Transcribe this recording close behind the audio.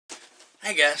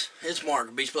Hey guys, it's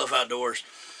Mark, Beach Bluff Outdoors.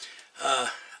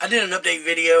 I did an update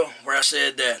video where I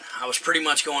said that I was pretty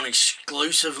much going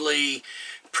exclusively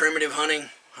primitive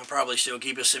hunting. I'll probably still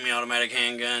keep a semi-automatic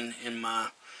handgun in my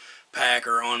pack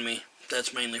or on me.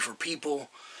 That's mainly for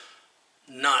people,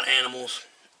 not animals.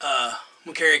 I'm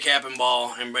going to carry a cap and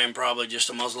ball and probably just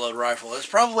a muzzleloader rifle. That's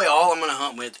probably all I'm going to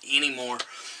hunt with anymore.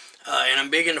 And I'm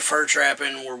big into fur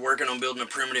trapping. We're working on building a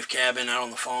primitive cabin out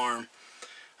on the farm.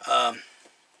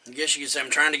 I guess you could say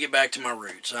I'm trying to get back to my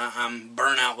roots. I'm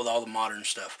burnt out with all the modern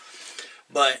stuff.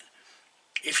 But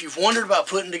if you've wondered about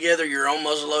putting together your own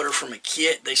muzzleloader from a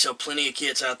kit, they sell plenty of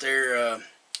kits out there.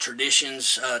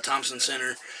 Traditions, Thompson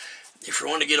Center. If you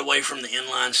want to get away from the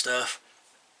inline stuff,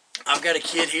 I've got a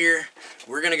kit here.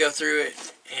 We're going to go through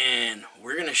it and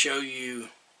we're going to show you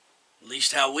at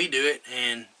least how we do it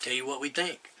and tell you what we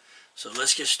think. So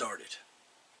let's get started.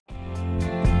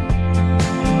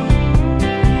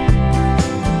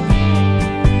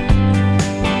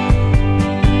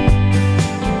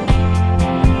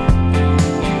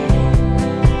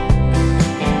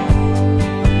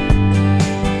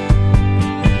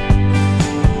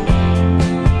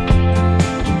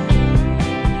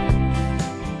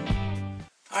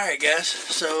 Alright guys,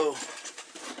 so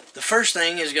the first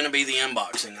thing is going to be the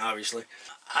unboxing, obviously.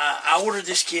 I ordered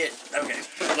this kit. Okay,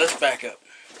 let's back up.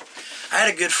 I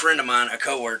had a good friend of mine, a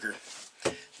coworker,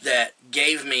 that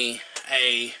gave me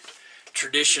a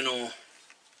traditional,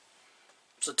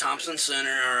 it's a Thompson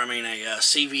Center, or a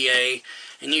CVA,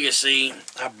 and you can see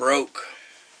I broke,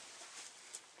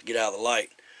 get out of the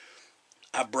light,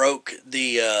 I broke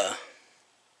the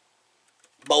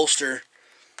bolster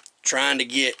trying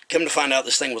to come to find out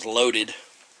this thing was loaded.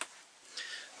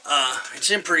 It's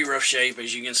in pretty rough shape,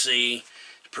 as you can see.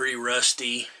 It's pretty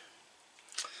rusty.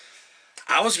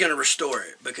 I was going to restore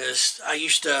it because I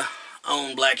used to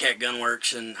own Black Cat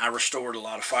Gunworks and I restored a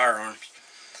lot of firearms.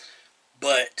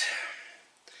 But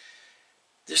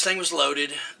this thing was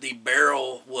loaded. The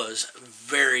barrel was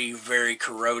very, very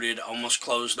corroded, almost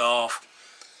closed off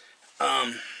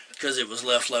because it was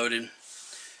left loaded.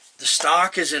 The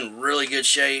stock is in really good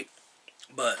shape,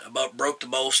 but I about broke the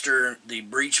bolster. The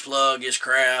breech plug is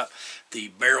crap. The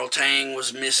barrel tang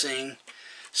was missing.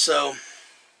 So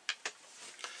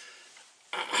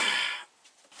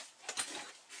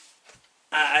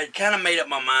I kind of made up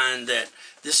my mind that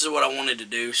this is what I wanted to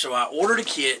do. So I ordered a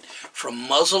kit from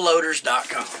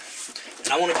MUZZLELOADERS.com.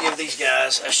 And I want to give these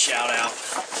guys a shout out.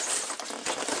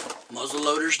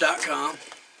 MUZZLELOADERS.com.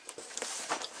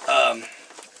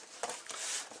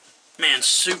 Man,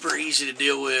 super easy to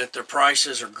deal with. Their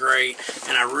prices are great,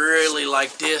 and I really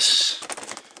like this.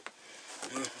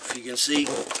 Well, if you can see,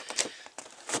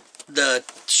 the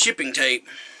shipping tape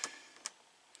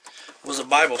was a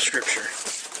Bible scripture.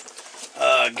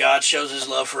 God shows His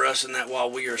love for us, and that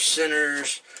while we are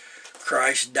sinners,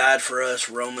 Christ died for us.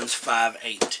 Romans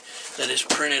 5:8. That is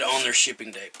printed on their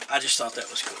shipping tape. I just thought that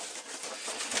was cool.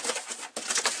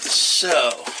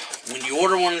 So, when you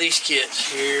order one of these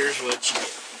kits, here's what you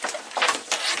get.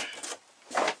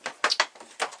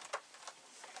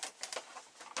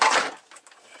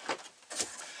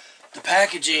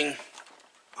 Packaging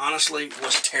honestly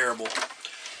was terrible,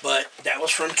 but that was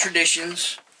from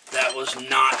Traditions. That was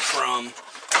not from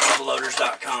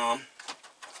MUZZLELOADERS.com.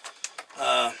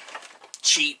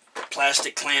 Cheap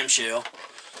plastic clamshell.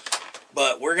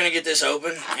 But we're gonna get this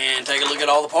open and take a look at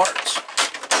all the parts.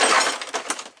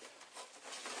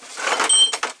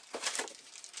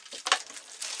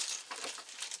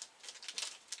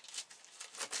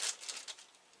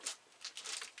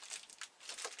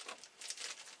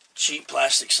 Cheap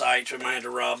plastic sights. We might have to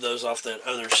rob those off that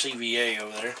other CVA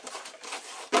over there.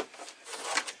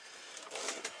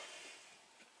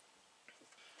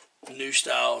 New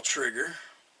style trigger.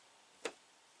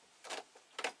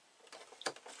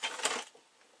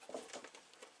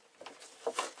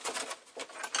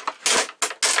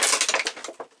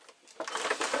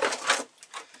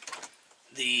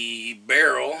 The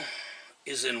barrel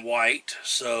is in white,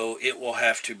 so it will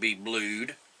have to be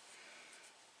blued.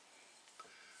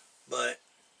 But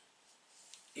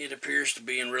it appears to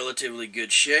be in relatively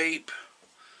good shape.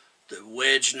 The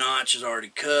wedge notch is already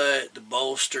cut, the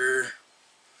bolster,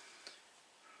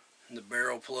 and the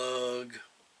barrel plug.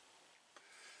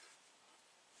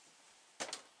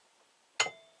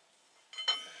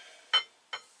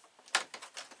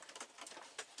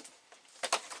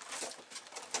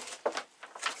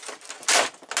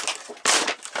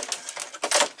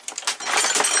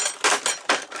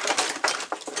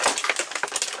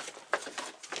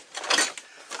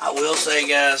 I will say,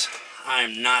 guys, I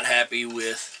am not happy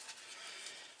with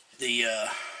the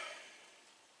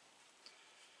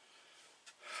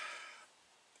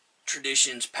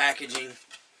Traditions packaging.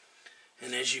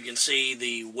 And as you can see,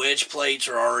 the wedge plates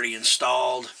are already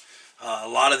installed. A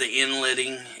lot of the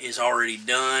inletting is already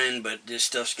done, but this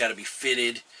stuff's got to be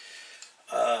fitted.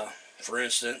 For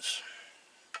instance,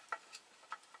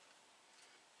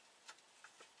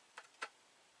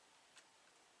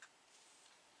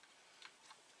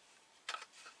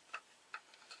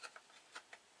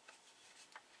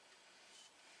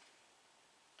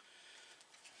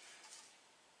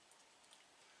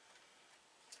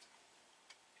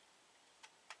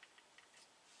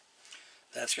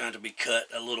 that's going to be cut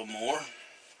a little more.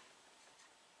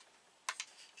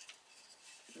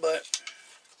 But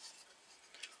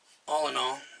all in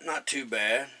all, not too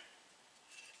bad.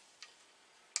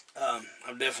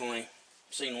 I've definitely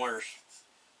seen worse.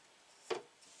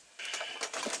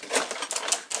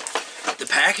 The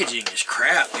packaging is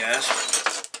crap, guys.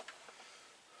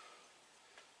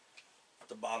 At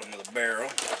the bottom of the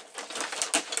barrel.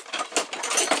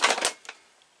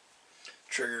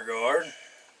 Trigger guard.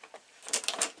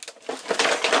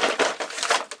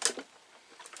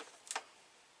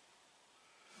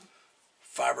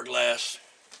 Fiberglass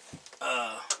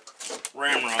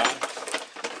ramrod.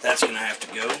 That's going to have to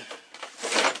go.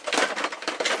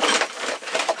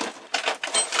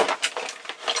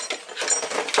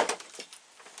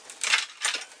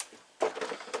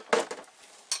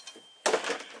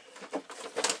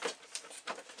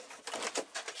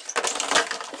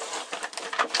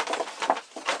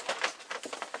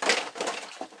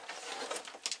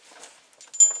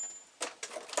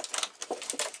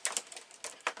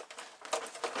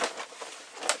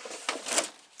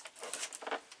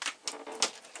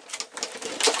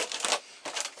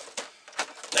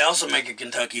 They also make a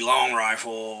Kentucky long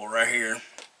rifle right here,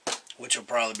 which will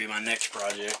probably be my next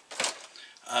project.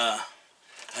 I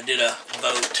did a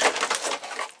vote,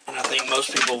 and I think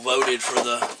most people voted for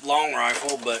the long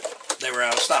rifle, but they were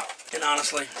out of stock. And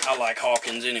honestly, I like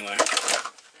Hawkins anyway.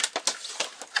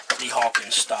 The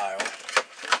Hawkins style.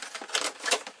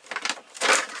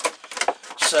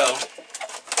 So,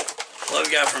 what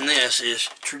we got from this is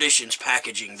Traditions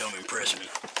packaging don't impress me.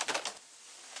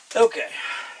 Okay.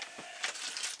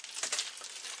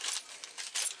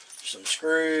 Some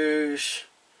screws,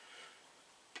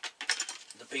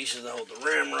 the pieces that hold the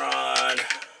ramrod,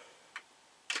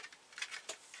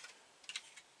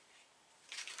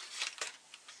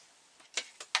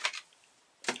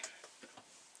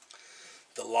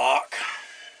 the lock,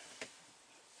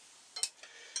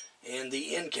 and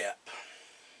the end cap.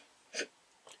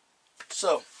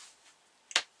 So,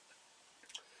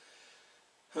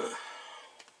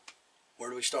 where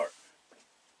do we start?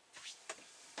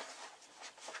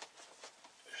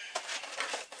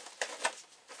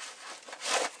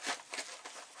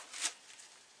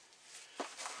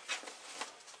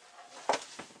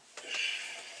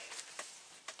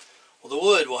 The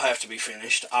wood will have to be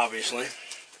finished, obviously.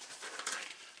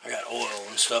 I got oil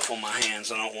and stuff on my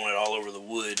hands. I don't want it all over the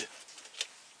wood.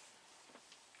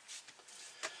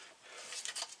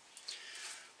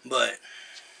 But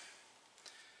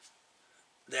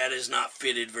that is not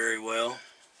fitted very well.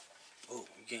 Oh,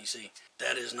 you can't see.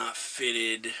 That is not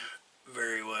fitted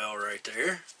very well right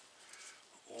there.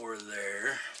 Or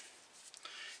there.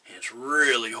 And it's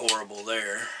really horrible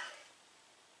there.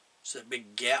 It's that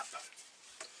big gap.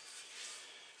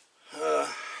 The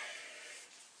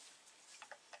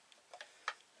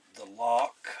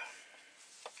lock.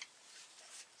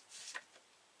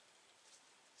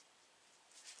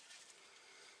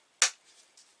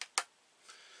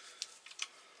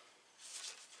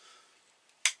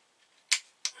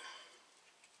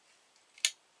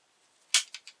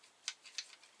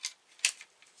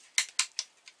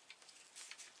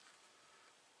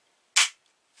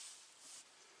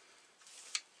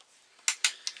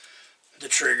 The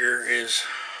trigger is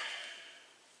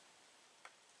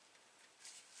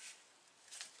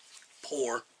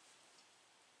poor.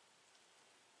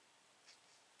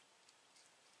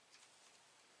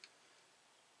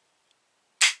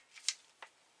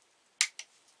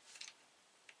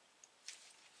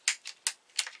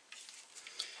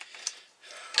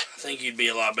 I think you'd be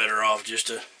a lot better off just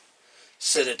to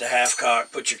set it to half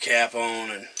cock, put your cap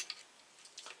on, and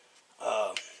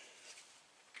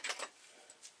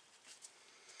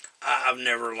I've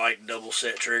never liked double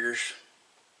set triggers.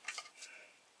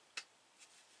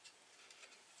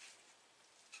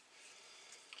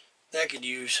 That could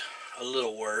use a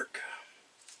little work.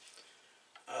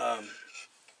 I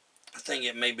think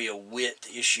it may be a width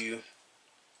issue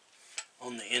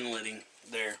on the inletting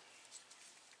there.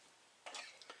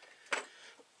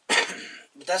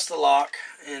 But that's the lock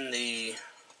and the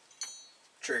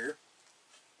trigger.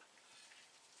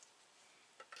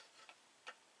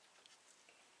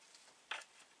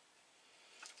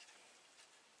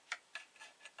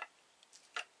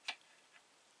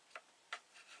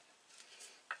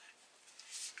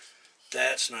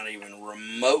 That's not even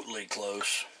remotely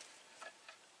close.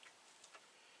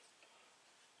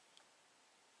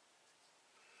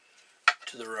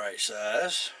 To the right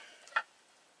size.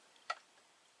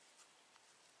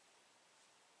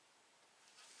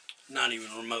 Not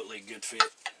even remotely a good fit.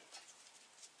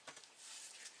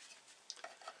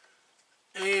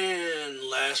 And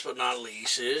last but not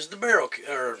least is the barrel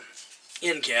or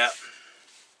end cap.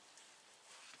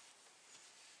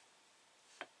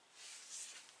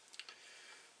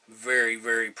 Very,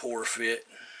 very poor fit.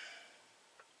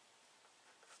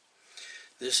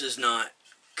 This is not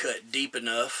cut deep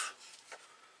enough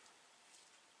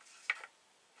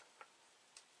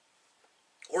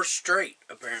or straight,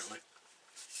 apparently.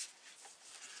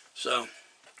 So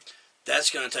that's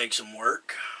going to take some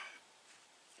work.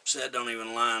 So that don't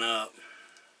even line up.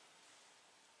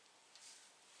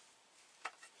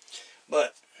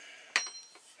 But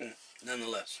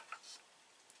nonetheless.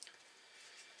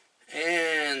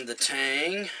 And the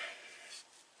tang.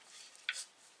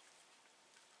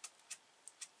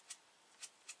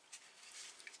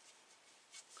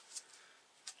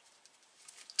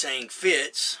 Tang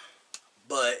fits,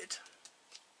 but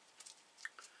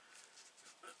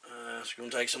it's going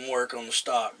to take some work on the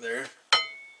stock there.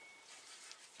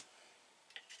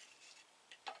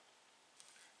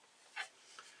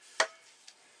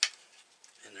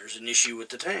 And there's an issue with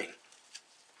the tang.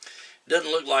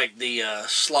 Doesn't look like the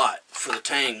slot for the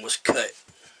tang was cut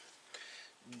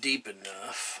deep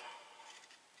enough.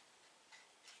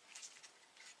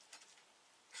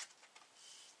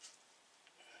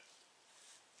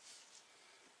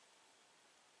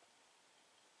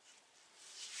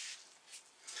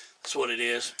 That's what it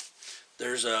is.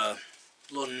 There's a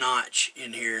little notch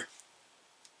in here.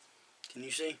 Can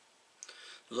you see?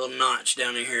 A little notch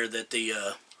down in here that the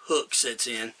hook sits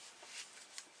in.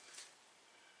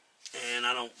 And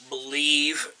I don't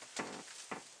believe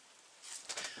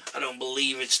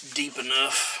it's deep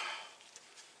enough